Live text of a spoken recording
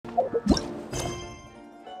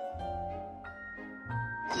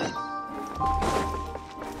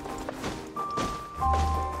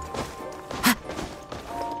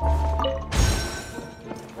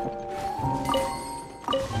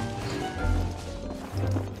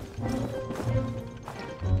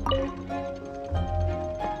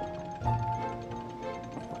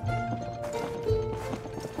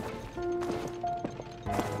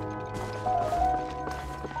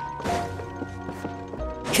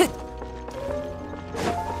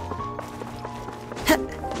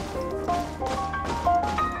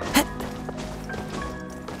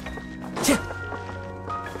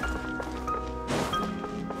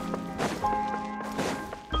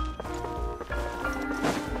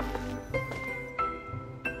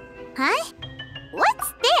Huh?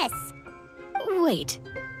 What's this? Wait.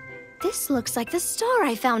 This looks like the star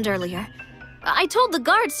I found earlier. I told the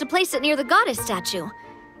guards to place it near the goddess statue.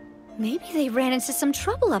 Maybe they ran into some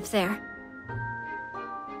trouble up there.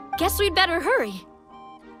 Guess we'd better hurry.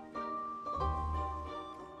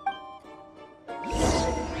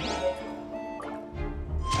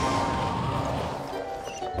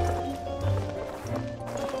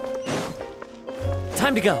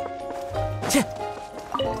 Time to go.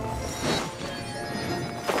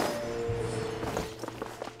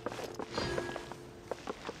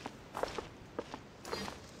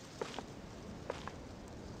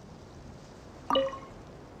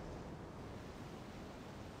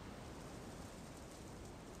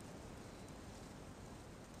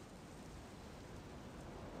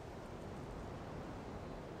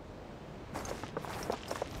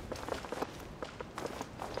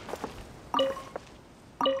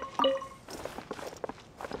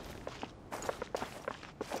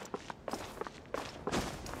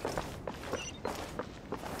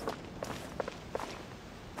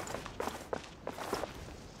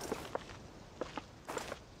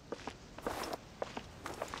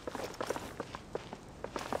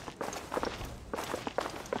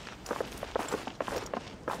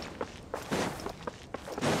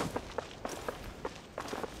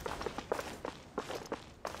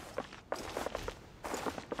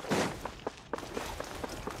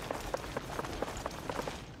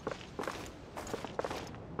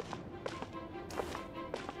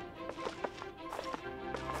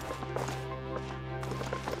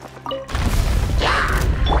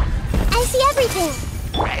 I see everything!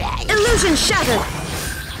 Illusion shattered!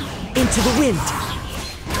 Into the wind!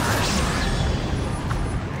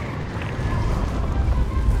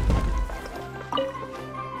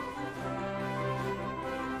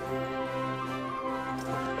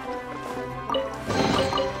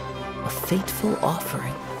 A fateful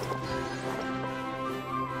offering.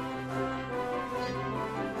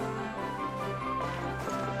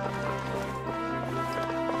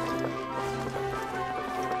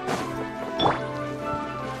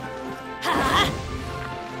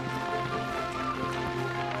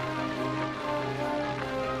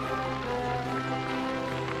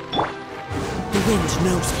 The wind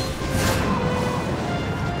knows me.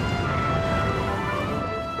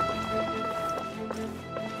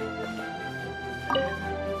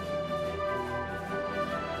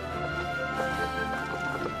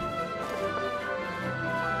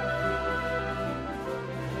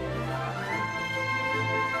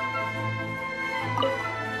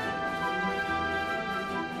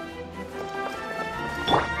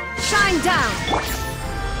 Shine down!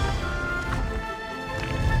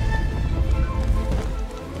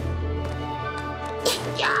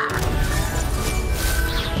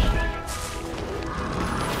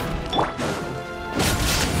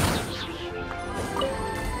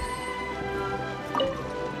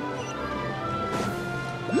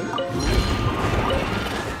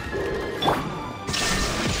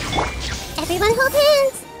 Everyone hold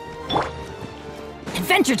hands!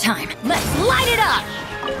 Adventure time! Let's light it up!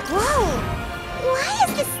 Whoa! Why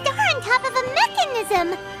is the star on top of a mechanism?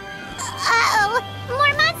 Uh-oh!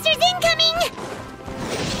 More monsters incoming!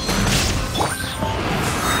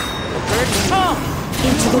 Birds come!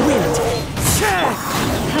 Into the wind! Hey!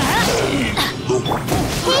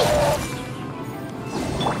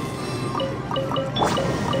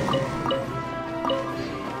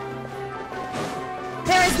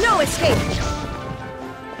 There is no escape!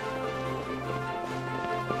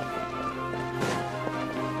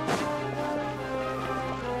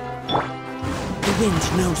 The wind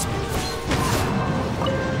knows me.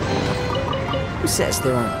 Who says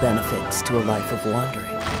there aren't benefits to a life of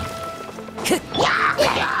wandering?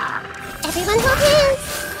 Everyone hold hands!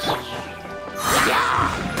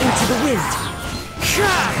 Into the wind!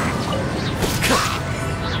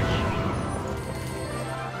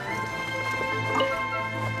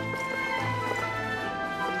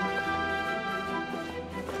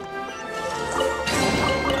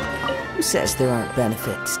 Who says there aren't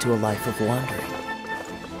benefits to a life of wandering?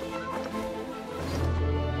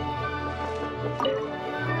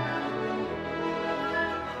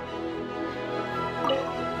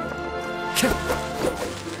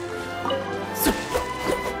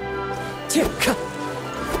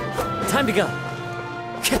 Time to go.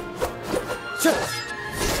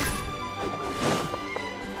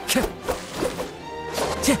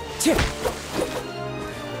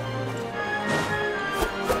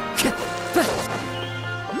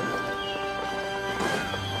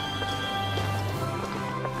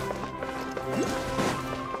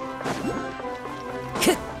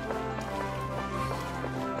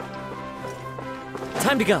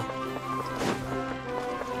 Time to go.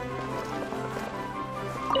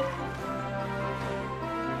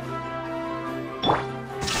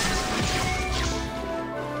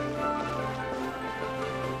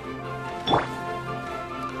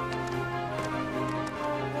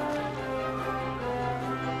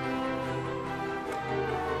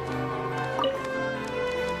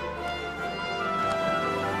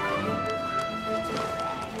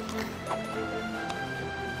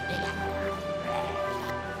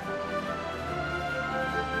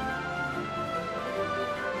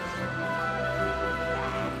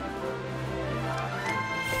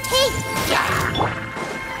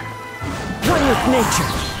 One with nature.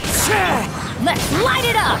 Let's light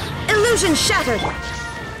it up! Illusion shattered!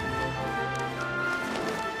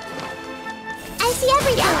 I see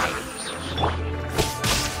everything.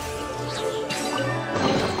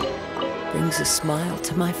 Brings a smile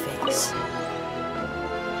to my face.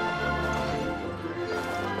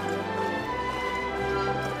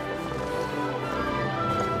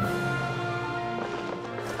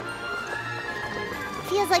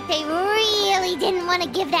 Feels like they really didn't want to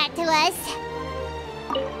give that to us.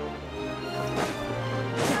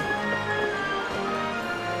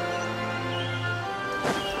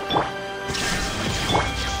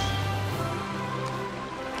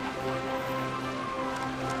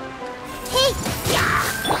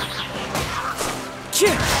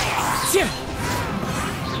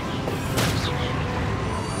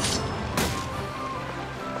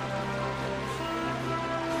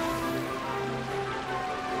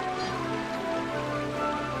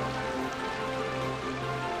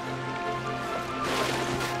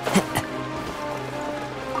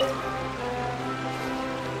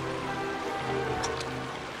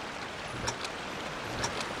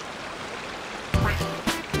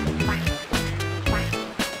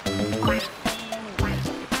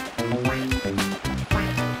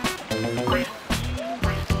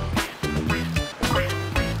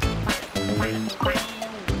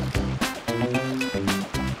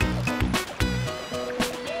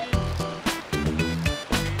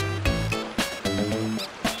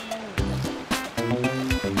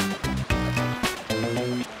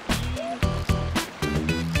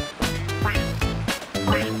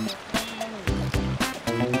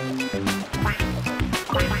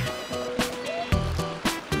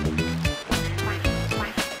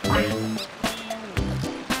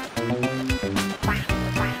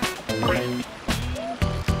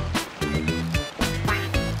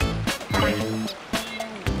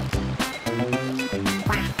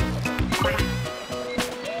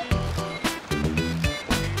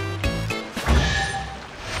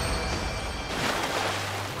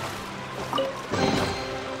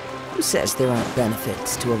 Who says there aren't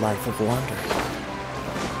benefits to a life of wandering?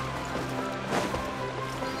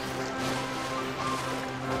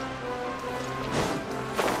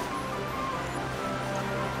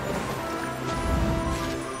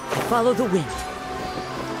 Follow the wind.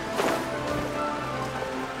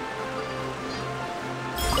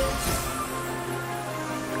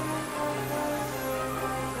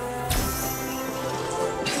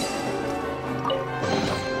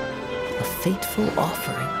 A fateful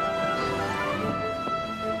offering.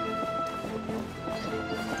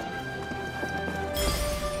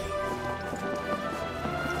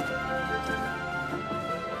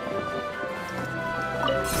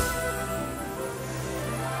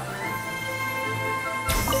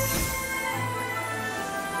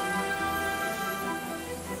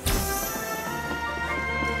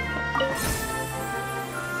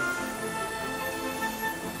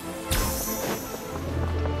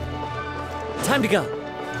 Time to go.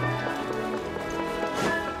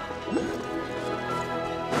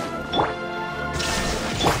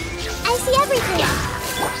 I see everything.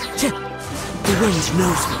 The wind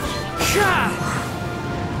knows me.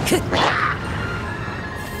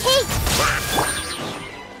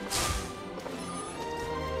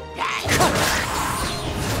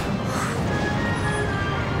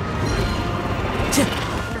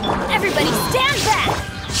 Everybody stand back!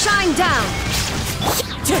 Shine down!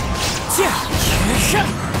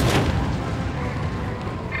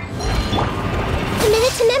 Commit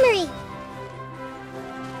it to memory.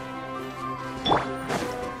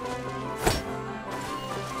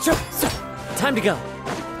 Time to go.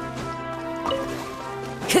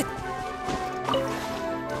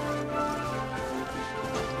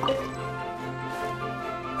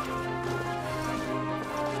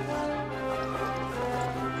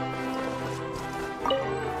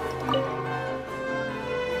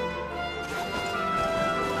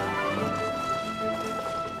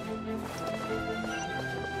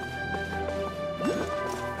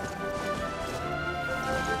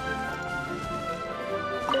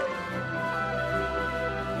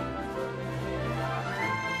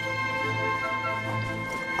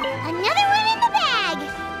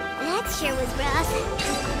 sure was rough.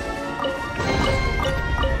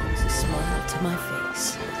 Brings a smile to my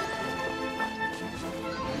face.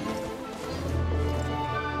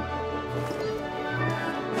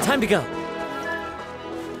 Time to go.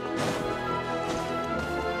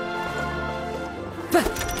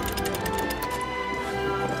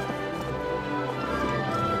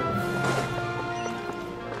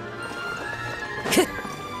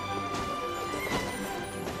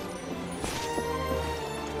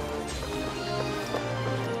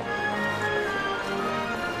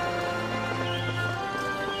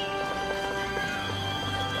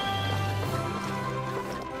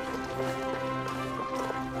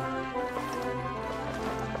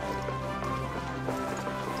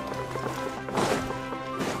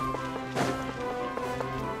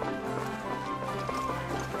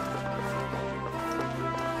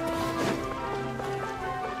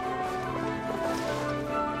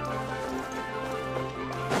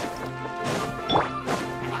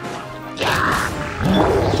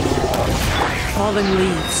 Fallen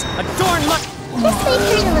leaves. Adorn my... Just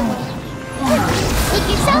leave her alone. Make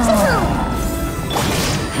yourselves at home.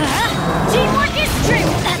 Teamwork is true!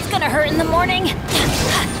 That's gonna hurt in the morning.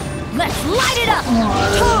 Let's light it up!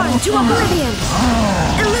 Torn to oblivion!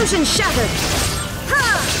 Illusion shattered!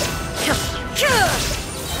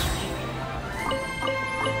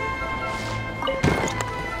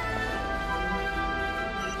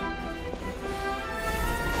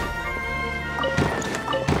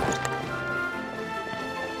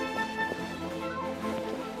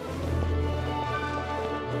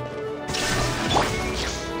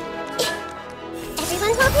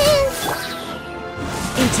 Everyone hold hands.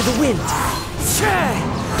 Into the wind.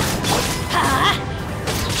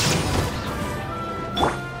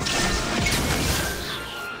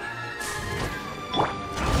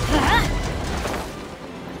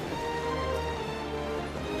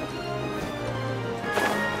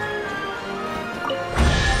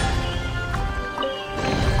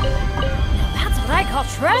 That's what I call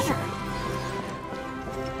treasure!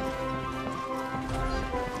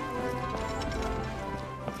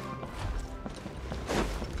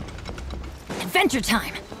 Adventure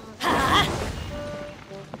time!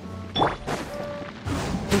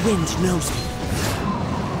 The wind knows me.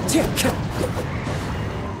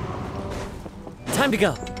 Time to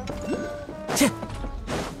go.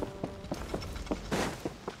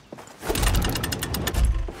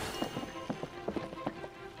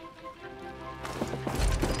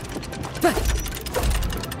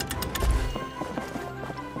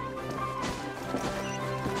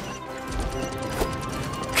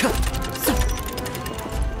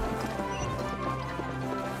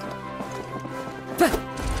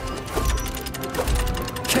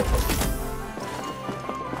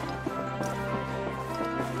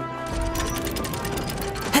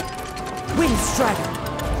 Wind Strider.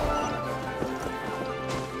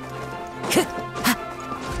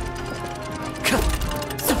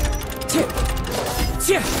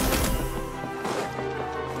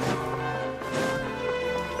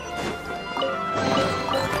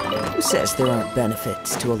 Who says there aren't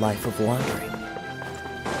benefits to a life of wandering?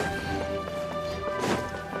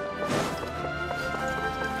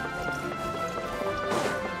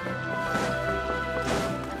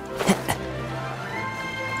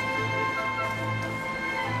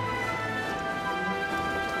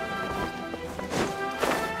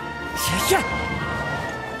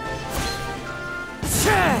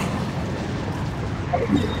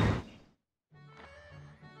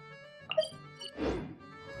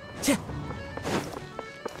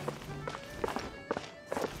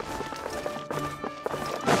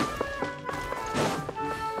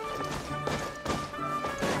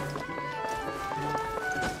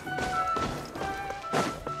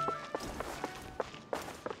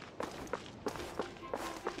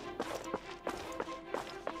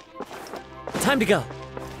 Time to go.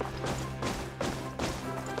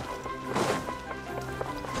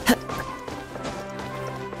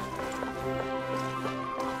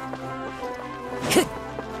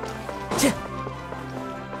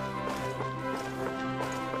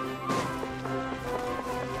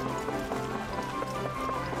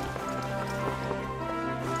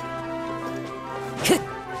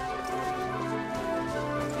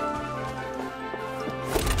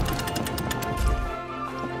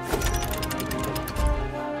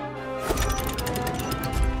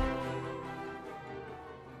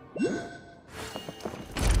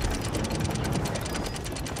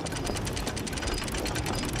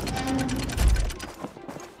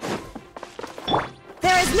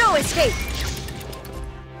 There is no escape!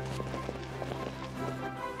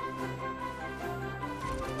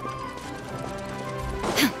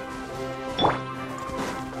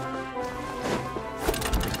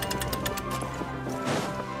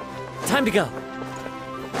 Time to go.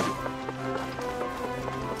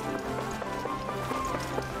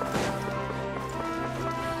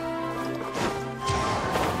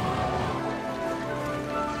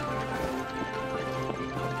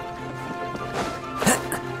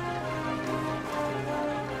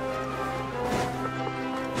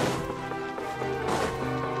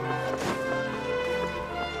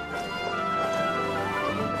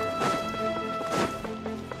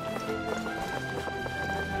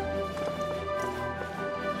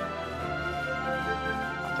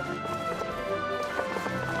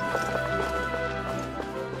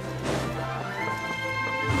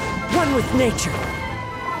 One with nature.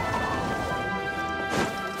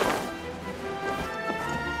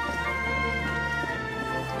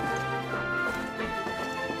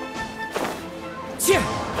 Cheer!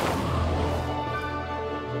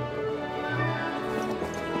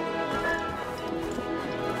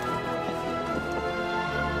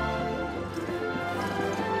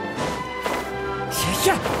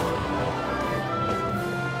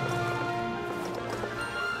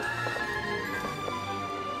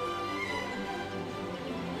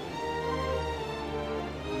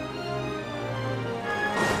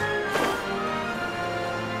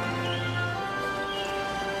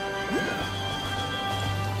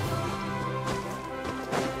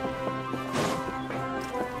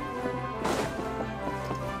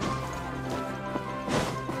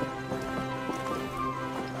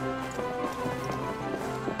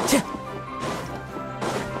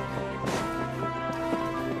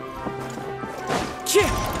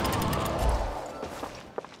 Yeah.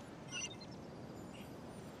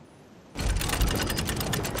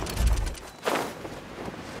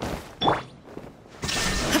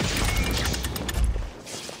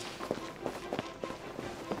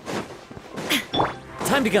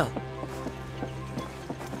 Time to go.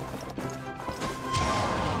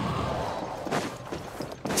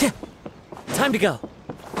 Time to go.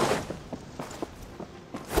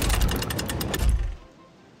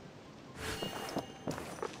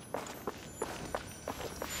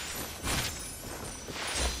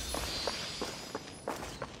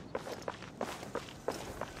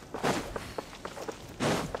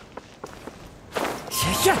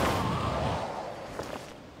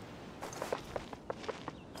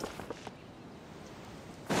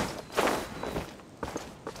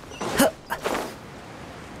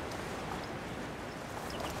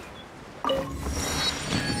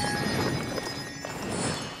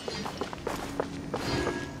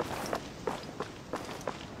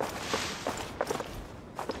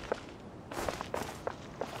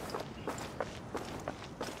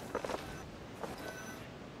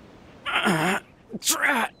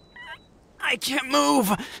 Drat! I can't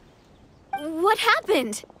move! What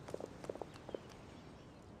happened?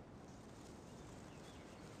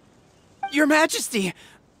 Your Majesty!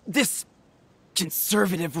 This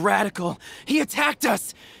conservative radical, he attacked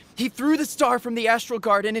us! He threw the star from the Astral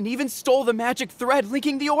Garden and even stole the magic thread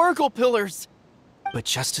linking the Oracle Pillars! But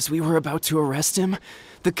just as we were about to arrest him,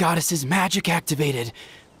 the goddess's magic activated,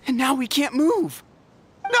 and now we can't move!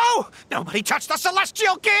 No! Nobody touched the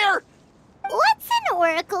celestial gear! What's an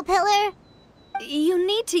oracle pillar? You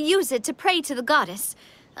need to use it to pray to the goddess.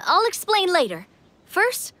 I'll explain later.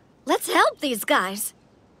 First, let's help these guys.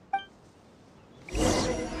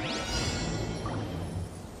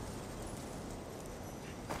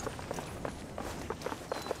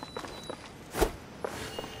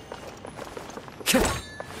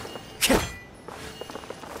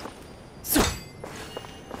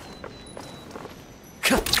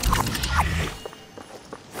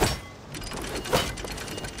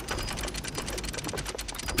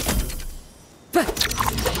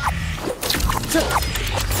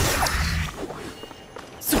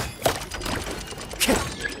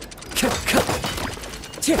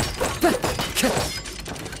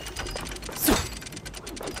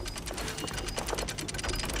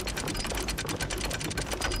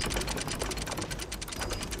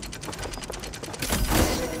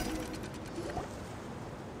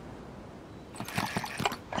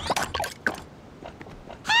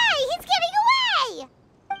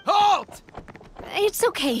 It's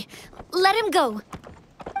okay. Let him go.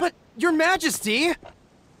 But, Your Majesty!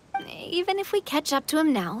 Even if we catch up to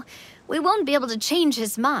him now, we won't be able to change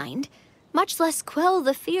his mind, much less quell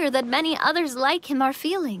the fear that many others like him are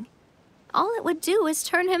feeling. All it would do is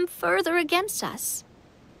turn him further against us.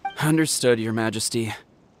 Understood, Your Majesty.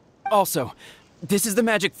 Also, this is the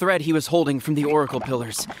magic thread he was holding from the Oracle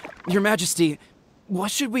Pillars. Your Majesty, what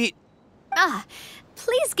should we... Ah,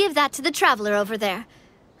 please give that to the traveler over there.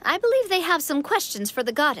 I believe they have some questions for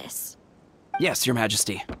the goddess. Yes, Your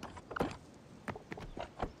Majesty.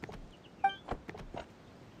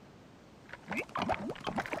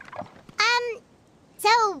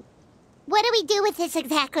 What do we do with this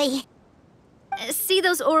exactly? See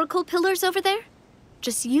those oracle pillars over there?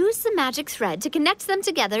 Just use the magic thread to connect them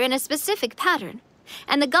together in a specific pattern,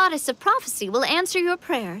 and the goddess of prophecy will answer your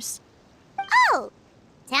prayers. Oh,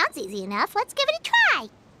 sounds easy enough. Let's give it a try.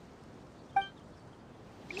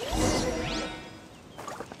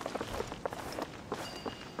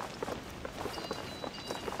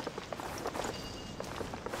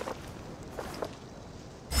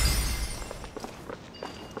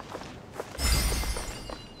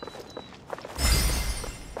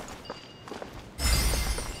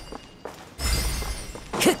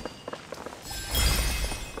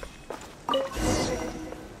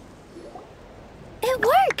 It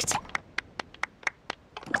worked!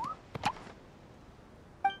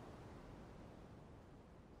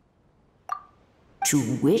 To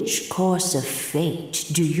which course of fate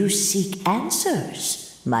do you seek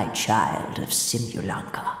answers, my child of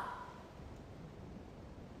Simulanka?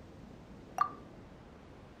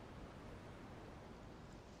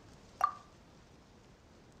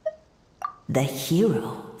 The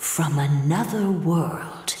hero from another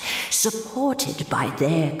world, supported by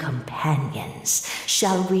their companions,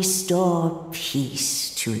 shall restore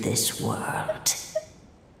peace to this world.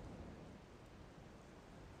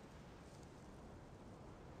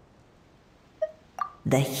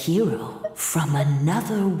 The hero from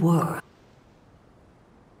another world.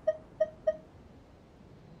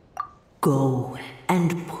 Go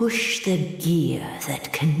and push the gear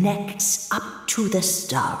that connects up to the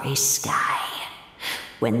starry sky.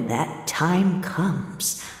 When that time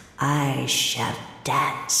comes, I shall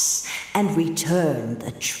dance and return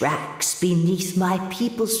the tracks beneath my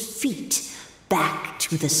people's feet back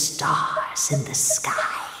to the stars in the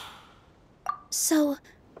sky. So,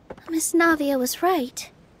 Miss Navia was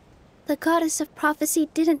right. The goddess of prophecy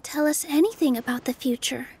didn't tell us anything about the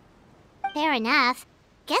future. Fair enough.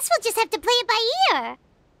 Guess we'll just have to play it by ear.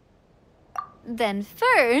 Then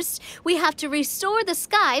first, we have to restore the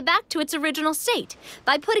sky back to its original state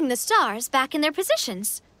by putting the stars back in their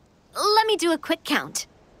positions. Let me do a quick count.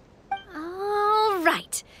 All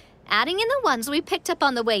right. Adding in the ones we picked up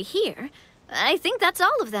on the way here, I think that's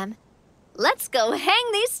all of them. Let's go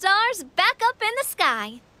hang these stars back up in the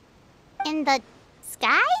sky. In the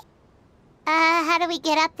sky? How do we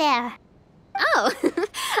get up there? Oh,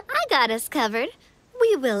 I got us covered.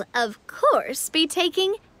 We will, of course, be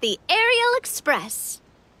taking the Aerial Express.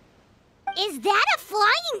 Is that a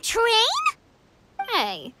flying train?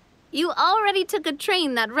 Hey, you already took a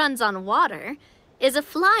train that runs on water. Is a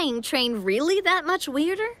flying train really that much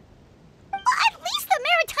weirder? Well, at least the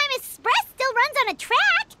Maritime Express still runs on a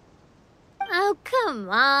track. Oh, come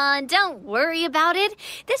on, don't worry about it.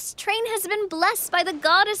 This train has been blessed by the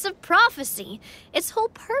goddess of prophecy. Its whole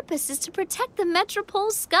purpose is to protect the Metropole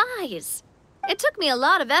skies. It took me a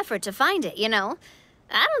lot of effort to find it, you know.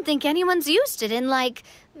 I don't think anyone's used it in, like,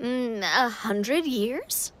 100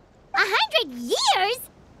 years. 100 years?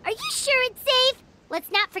 Are you sure it's safe?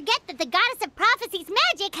 Let's not forget that the goddess of prophecy's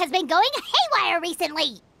magic has been going haywire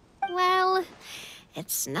recently. Well,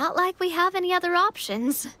 it's not like we have any other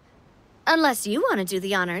options. Unless you want to do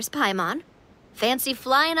the honors, Paimon. Fancy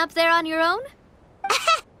flying up there on your own?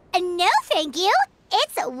 No, thank you.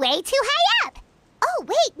 It's way too high up. Oh,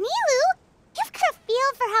 wait, Nilou. You've got a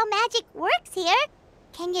feel for how magic works here.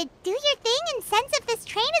 Can you do your thing and sense if this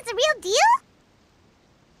train is a real deal?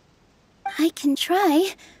 I can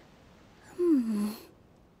try.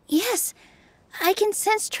 Yes, I can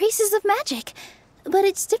sense traces of magic, but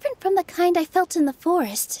it's different from the kind I felt in the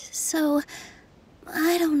forest, so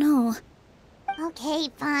I don't know. Okay,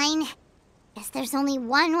 fine. Guess there's only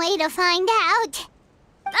one way to find out.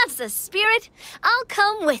 That's the spirit. I'll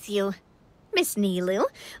come with you. Miss Nilou,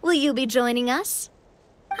 will you be joining us?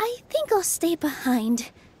 I think I'll stay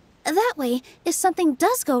behind. That way, if something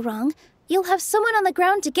does go wrong, you'll have someone on the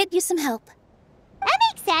ground to get you some help. That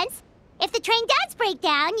makes sense. If the train does break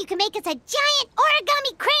down, you can make us a giant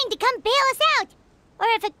origami crane to come bail us out. Or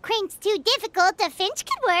if a crane's too difficult, a finch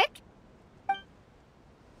could work.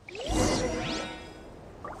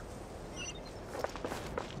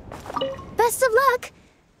 Best of luck!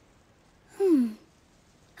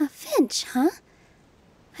 A finch, huh?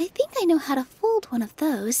 I think I know how to fold one of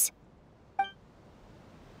those.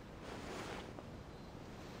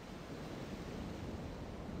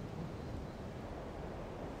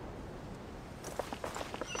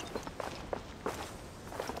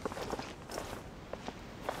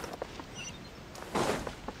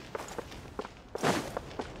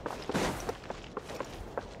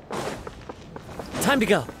 Time to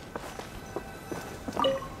go.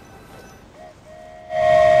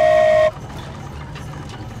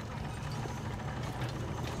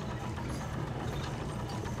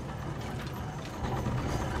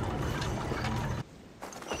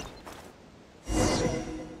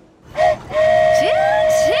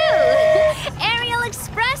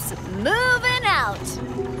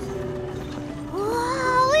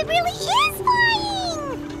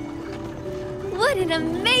 an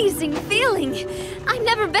amazing feeling! I've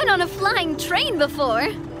never been on a flying train before.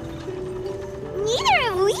 Neither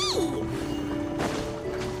have we!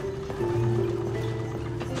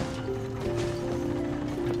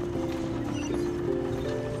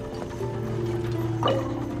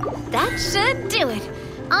 That should do it.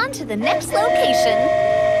 On to the next location.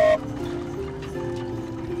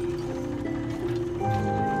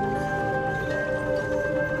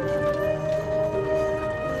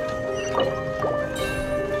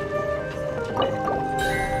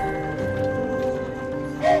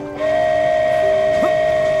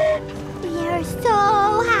 We're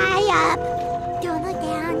so high up. Don't look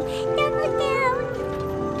down. Don't look down.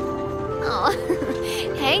 Oh,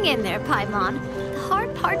 hang in there, Paimon. The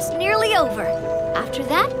hard part's nearly over. After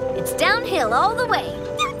that, it's downhill all the way.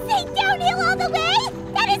 Don't say downhill all the way!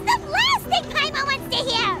 That is the last thing Paimon wants to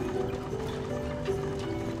hear!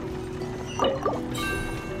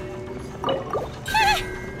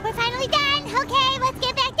 We're finally done. Okay, let's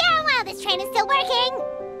get back down while this train is still working.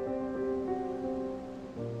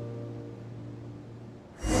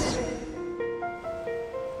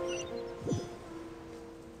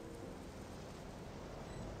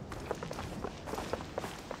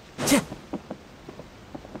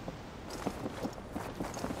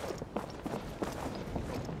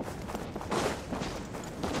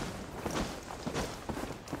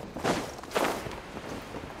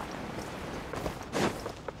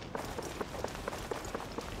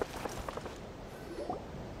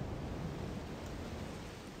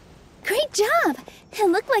 Great job! It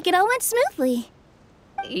looked like it all went smoothly.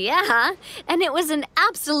 Yeah, and it was an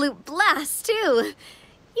absolute blast, too.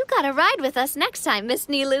 You gotta ride with us next time, Miss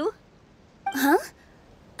Nilou. Huh?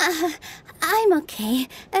 I'm okay.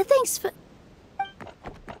 Thanks for...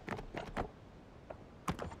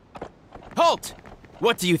 Halt!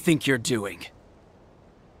 What do you think you're doing?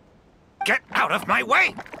 Get out of my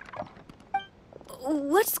way!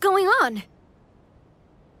 What's going on?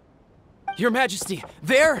 Your Majesty,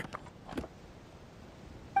 there!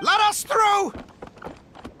 Let us through!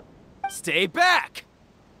 Stay back!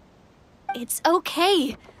 It's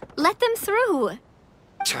okay. Let them through.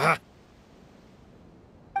 Tuh.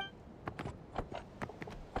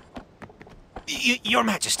 Your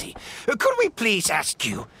Majesty, could we please ask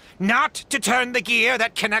you not to turn the gear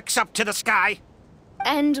that connects up to the sky?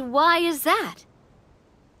 And why is that?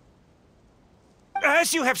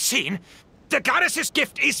 As you have seen, the goddess's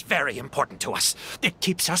gift is very important to us. It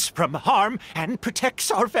keeps us from harm and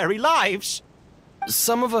protects our very lives.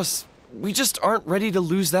 Some of us, we just aren't ready to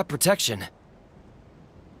lose that protection.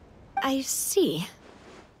 I see.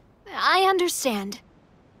 I understand.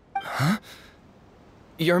 Huh?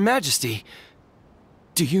 Your Majesty,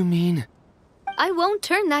 do you mean... I won't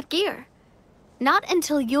turn that gear. Not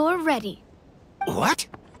until you're ready. What?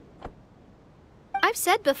 I've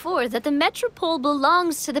said before that the Metropole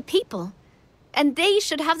belongs to the people, and they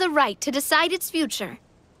should have the right to decide its future.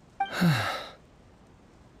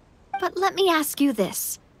 But let me ask you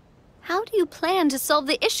this. How do you plan to solve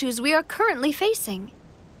the issues we are currently facing?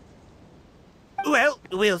 Well,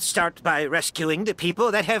 we'll start by rescuing the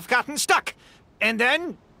people that have gotten stuck. And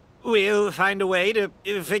then we'll find a way to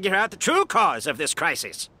figure out the true cause of this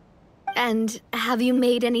crisis. And have you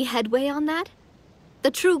made any headway on that?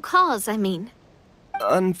 The true cause, I mean.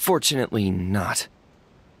 Unfortunately not.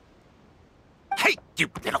 Hey, you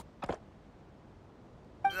little...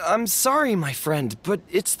 I'm sorry, my friend, but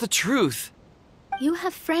it's the truth. You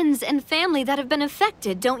have friends and family that have been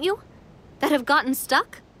affected, don't you? That have gotten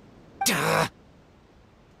stuck? Duh.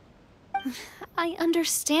 I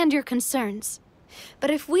understand your concerns. But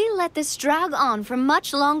if we let this drag on for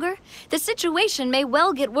much longer, the situation may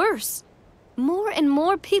well get worse. More and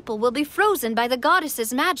more people will be frozen by the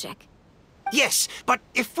goddess's magic. Yes, but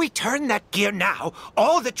if we turn that gear now,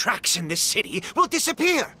 all the tracks in this city will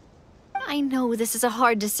disappear. I know this is a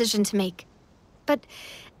hard decision to make. But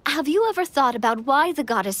have you ever thought about why the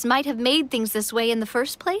goddess might have made things this way in the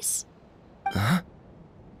first place? Huh?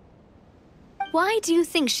 Why do you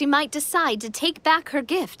think she might decide to take back her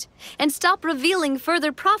gift and stop revealing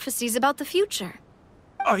further prophecies about the future?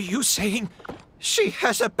 Are you saying she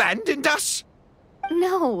has abandoned us?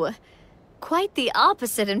 No. Quite the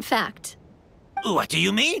opposite, in fact. What do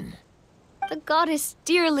you mean? The goddess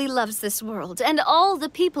dearly loves this world and all the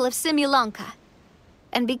people of Simulanka.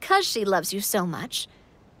 And because she loves you so much,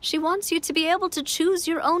 she wants you to be able to choose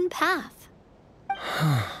your own path.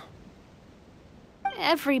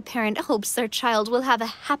 Every parent hopes their child will have a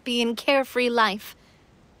happy and carefree life.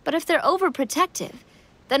 But if they're overprotective,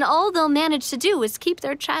 then all they'll manage to do is keep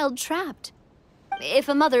their child trapped. If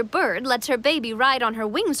a mother bird lets her baby ride on her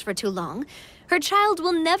wings for too long, her child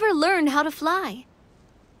will never learn how to fly.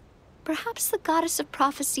 Perhaps the Goddess of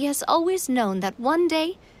Prophecy has always known that one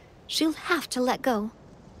day she'll have to let go.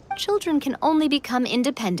 Children can only become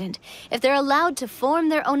independent if they're allowed to form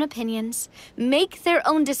their own opinions, make their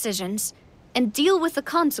own decisions, and deal with the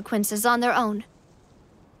consequences on their own.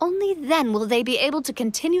 Only then will they be able to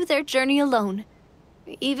continue their journey alone,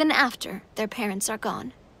 even after their parents are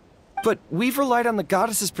gone. But we've relied on the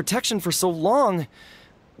goddess's protection for so long.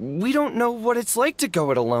 We don't know what it's like to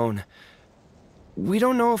go it alone. We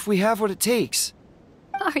don't know if we have what it takes.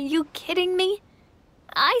 Are you kidding me?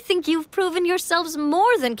 I think you've proven yourselves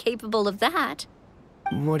more than capable of that.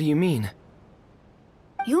 What do you mean?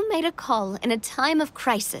 You made a call in a time of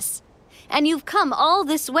crisis, and you've come all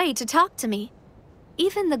this way to talk to me.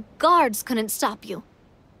 Even the guards couldn't stop you.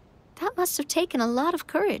 That must have taken a lot of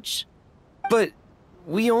courage. But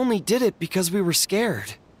we only did it because we were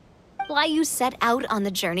scared. Why you set out on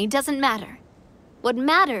the journey doesn't matter. What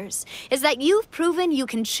matters is that you've proven you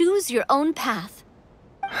can choose your own path.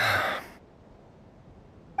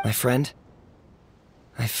 My friend,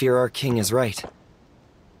 I fear our king is right.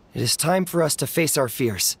 It is time for us to face our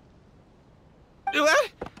fears.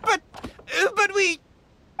 But we...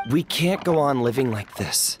 We can't go on living like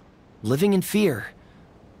this. Living in fear.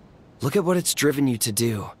 Look at what it's driven you to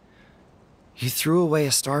do. You threw away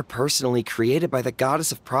a star personally created by the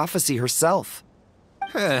Goddess of Prophecy herself.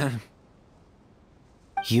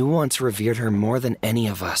 You once revered her more than any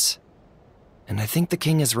of us. And I think the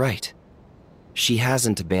king is right. She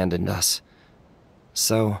hasn't abandoned us.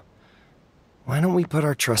 So, why don't we put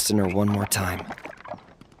our trust in her one more time?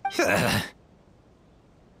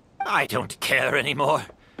 I don't care anymore.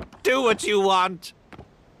 Do what you want.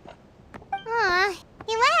 Aw,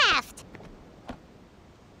 he laughed.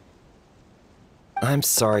 I'm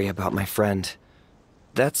sorry about my friend.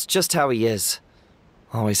 That's just how he is.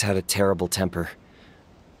 Always had a terrible temper.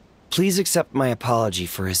 Please accept my apology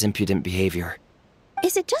for his impudent behavior.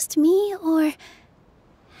 Is it just me, or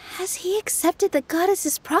has he accepted the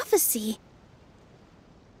goddess's prophecy?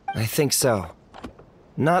 I think so.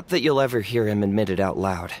 Not that you'll ever hear him admit it out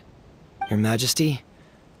loud. Your Majesty,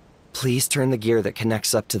 please turn the gear that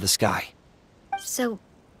connects up to the sky. So,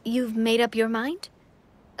 you've made up your mind?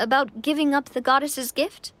 About giving up the goddess's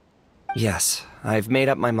gift? Yes, I've made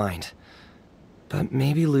up my mind. But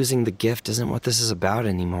maybe losing the gift isn't what this is about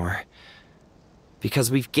anymore.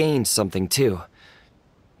 Because we've gained something too.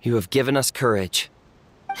 You have given us courage.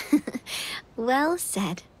 Well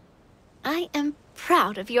said. I am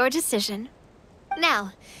proud of your decision.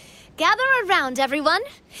 Now, gather around, everyone,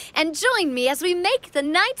 and join me as we make the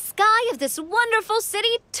night sky of this wonderful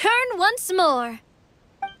city turn once more.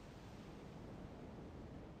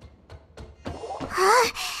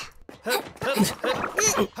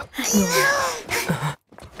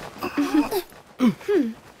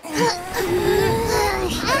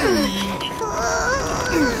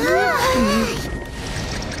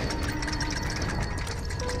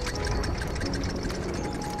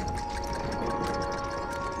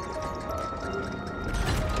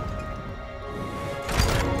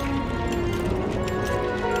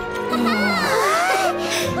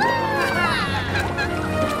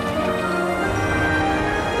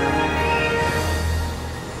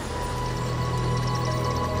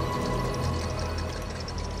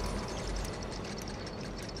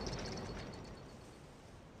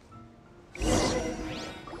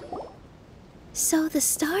 So the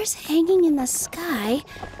stars hanging in the sky,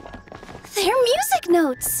 they're music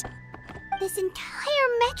notes! This entire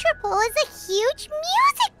metropole is a huge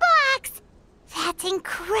music box! That's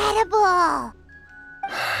incredible!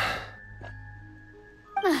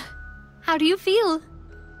 How do you feel?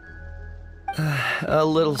 A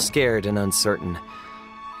little scared and uncertain.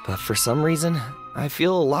 But for some reason, I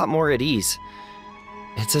feel a lot more at ease.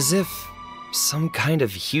 It's as if some kind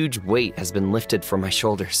of huge weight has been lifted from my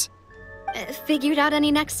shoulders. Figured out any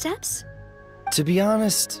next steps? To be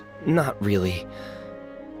honest, not really.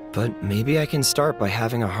 But maybe I can start by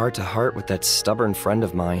having a heart-to-heart with that stubborn friend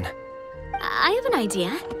of mine. I have an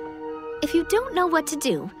idea. If you don't know what to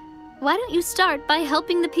do, why don't you start by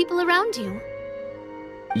helping the people around you?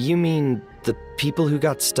 You mean the people who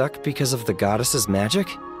got stuck because of the goddess's magic?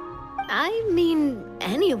 I mean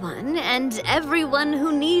anyone and everyone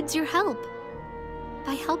who needs your help.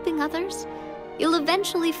 By helping others, you'll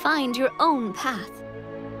eventually find your own path.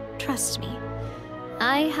 Trust me,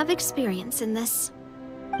 I have experience in this.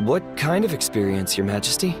 What kind of experience, Your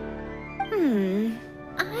Majesty?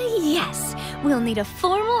 Yes. We'll need a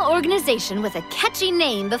formal organization with a catchy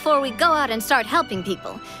name before we go out and start helping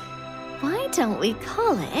people. Why don't we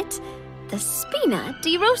call it the Spina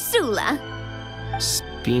di Rosula?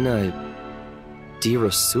 Spina di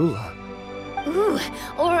Rosula? Ooh,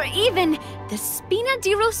 or even the Spina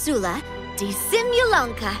di Rosula di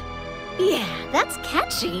Simulonka. Yeah, that's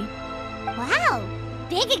catchy. Wow,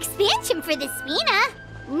 big expansion for the Spina.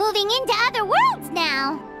 Moving into other worlds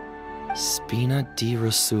now. Spina di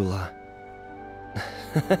Rosula.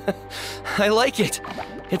 I like it.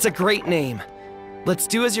 It's a great name. Let's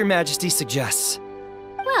do as your majesty suggests.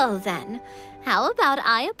 Well then, how about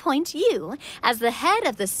I appoint you as the head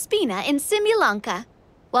of the Spina in Simulonka?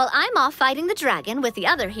 While I'm off fighting the dragon with the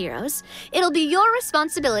other heroes, it'll be your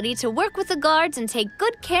responsibility to work with the guards and take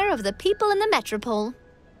good care of the people in the Metropole.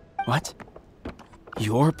 What?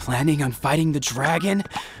 You're planning on fighting the dragon?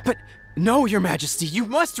 But no, Your Majesty, you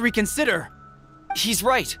must reconsider. He's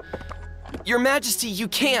right. Your Majesty, you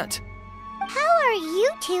can't. How are you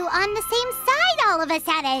two on the same side all of a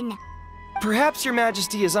sudden? Perhaps Your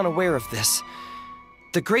Majesty is unaware of this.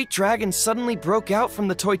 The great dragon suddenly broke out from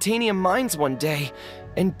the Titanium mines one day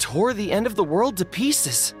and tore the end of the world to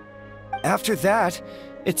pieces. After that,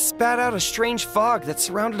 it spat out a strange fog that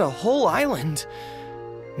surrounded a whole island.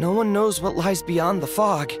 No one knows what lies beyond the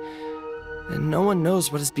fog, and no one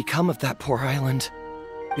knows what has become of that poor island.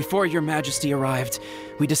 Before Your Majesty arrived,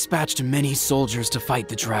 we dispatched many soldiers to fight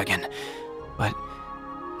the dragon, but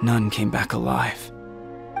none came back alive.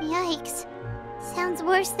 Yikes. Sounds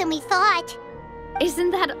worse than we thought.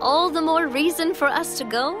 Isn't that all the more reason for us to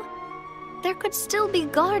go? There could still be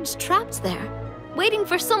guards trapped there, waiting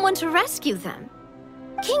for someone to rescue them.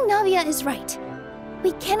 King Navia is right.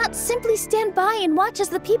 We cannot simply stand by and watch as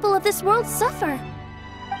the people of this world suffer.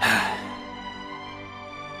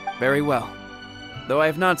 Very well. Though I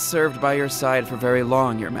have not served by your side for very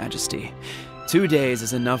long, Your Majesty. 2 days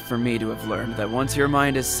is enough for me to have learned that once your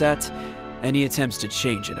mind is set, any attempts to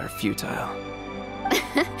change it are futile.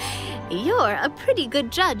 You're a pretty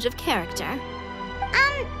good judge of character.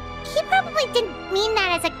 He probably didn't mean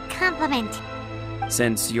that as a compliment.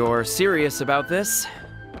 Since you're serious about this,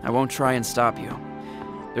 I won't try and stop you.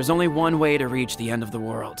 There's only one way to reach the end of the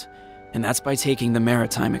world, and that's by taking the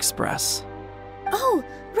Maritime Express. Oh,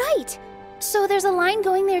 right. So there's a line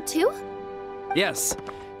going there too? Yes.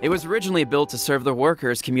 It was originally built to serve the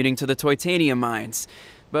workers commuting to the Titanium mines,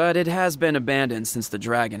 but it has been abandoned since the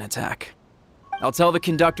dragon attack. I'll tell the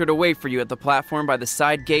conductor to wait for you at the platform by the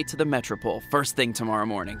side gate to the Metropole first thing tomorrow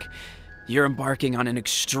morning. You're embarking on an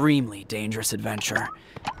extremely dangerous adventure.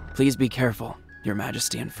 Please be careful, Your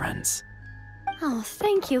Majesty and friends. Oh,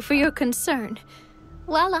 thank you for your concern.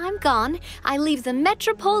 While I'm gone, I leave the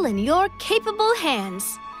Metropole in your capable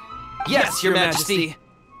hands. Yes, Your Majesty!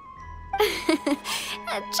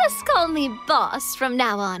 Just call me boss from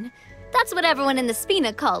now on. That's what everyone in the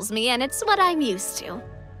Spina calls me, and it's what I'm used to.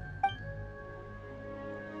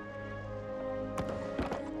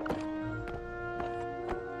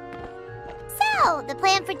 So, the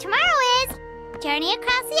plan for tomorrow is journey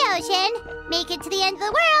across the ocean, make it to the end of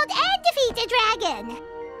the world, and defeat a dragon.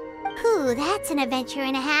 Whew, that's an adventure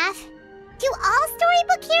and a half. Do all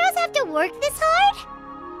storybook heroes have to work this hard?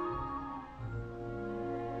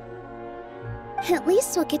 At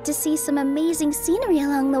least we'll get to see some amazing scenery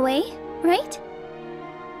along the way, right?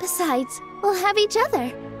 Besides, we'll have each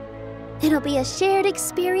other. It'll be a shared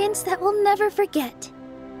experience that we'll never forget.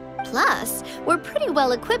 Plus, we're pretty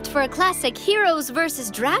well equipped for a classic heroes versus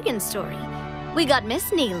dragon story. We got Miss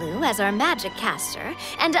Nilou as our magic caster,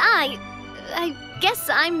 and I guess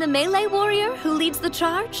I'm the melee warrior who leads the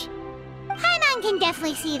charge? Paimon can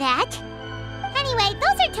definitely see that. Anyway,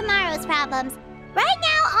 those are tomorrow's problems. Right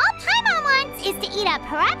now, all Paimon wants is to eat a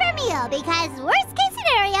proper meal, because worst case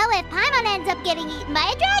scenario, if Paimon ends up getting eaten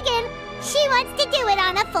by a dragon, she wants to do it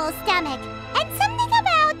on a full stomach. And something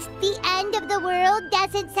about the end of the world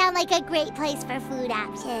doesn't sound like a great place for food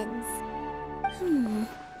options.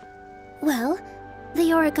 Well,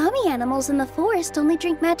 the origami animals in the forest only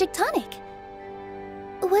drink magic tonic.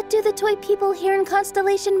 What do the toy people here in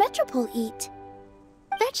Constellation Metropole eat?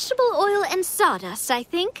 Vegetable oil and sawdust, I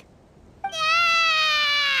think. No!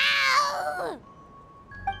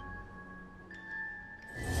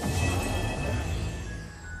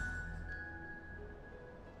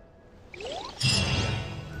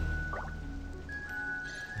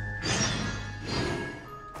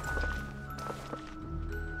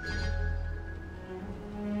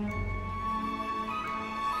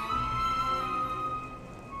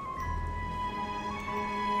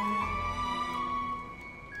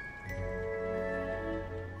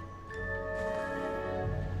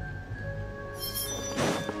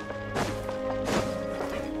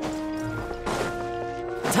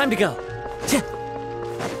 Time to go.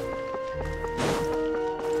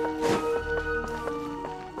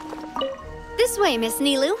 This way, Miss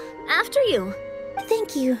Nilou. After you.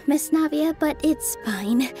 Thank you, Miss Navia, but it's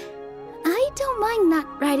fine. I don't mind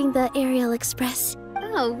not riding the Aerial Express.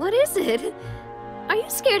 Oh, what is it? Are you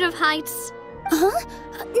scared of heights? Huh?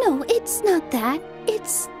 No, it's not that.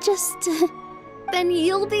 It's just... Then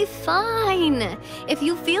you'll be fine. If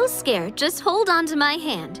you feel scared, just hold on to my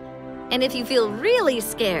hand. And if you feel really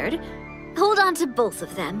scared, hold on to both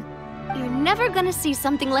of them. You're never gonna see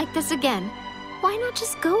something like this again. Why not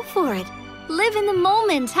just go for it? Live in the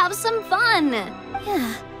moment, have some fun.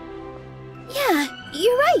 Yeah,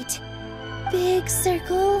 you're right. Big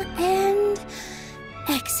circle and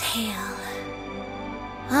exhale.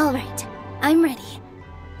 All right, I'm ready.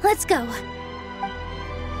 Let's go.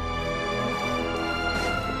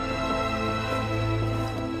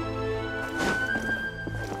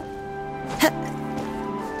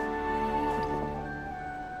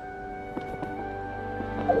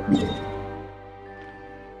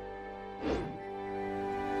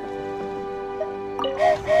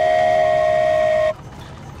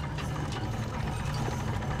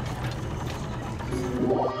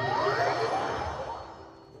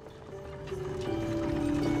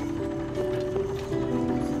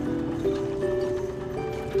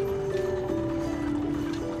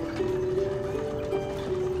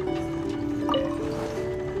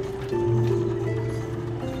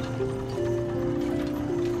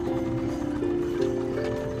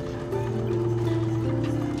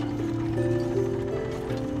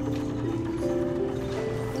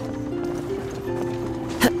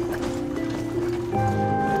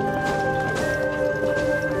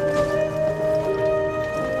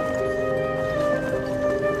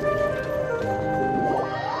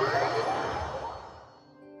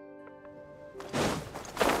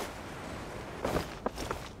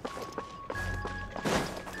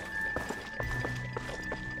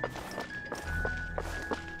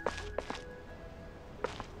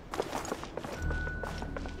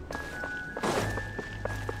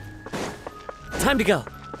 Time to go.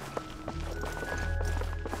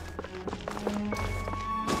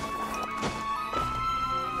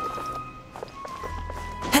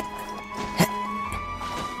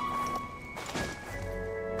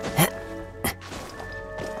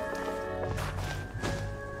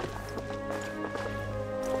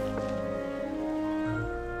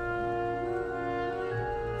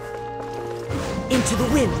 Into the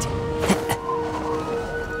wind.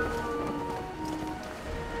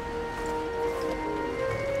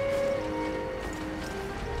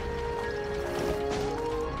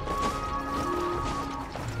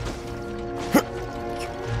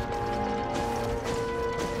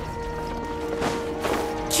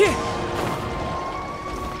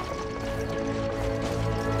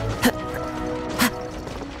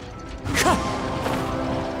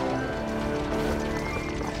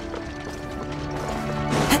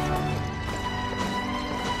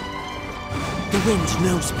 The wind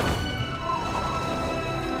knows me.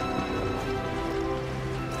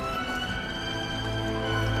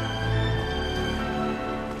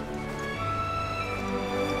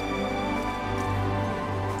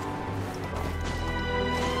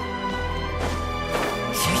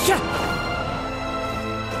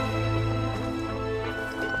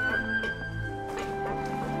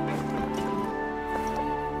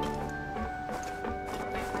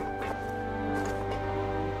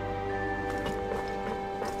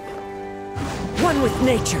 One with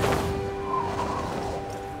nature.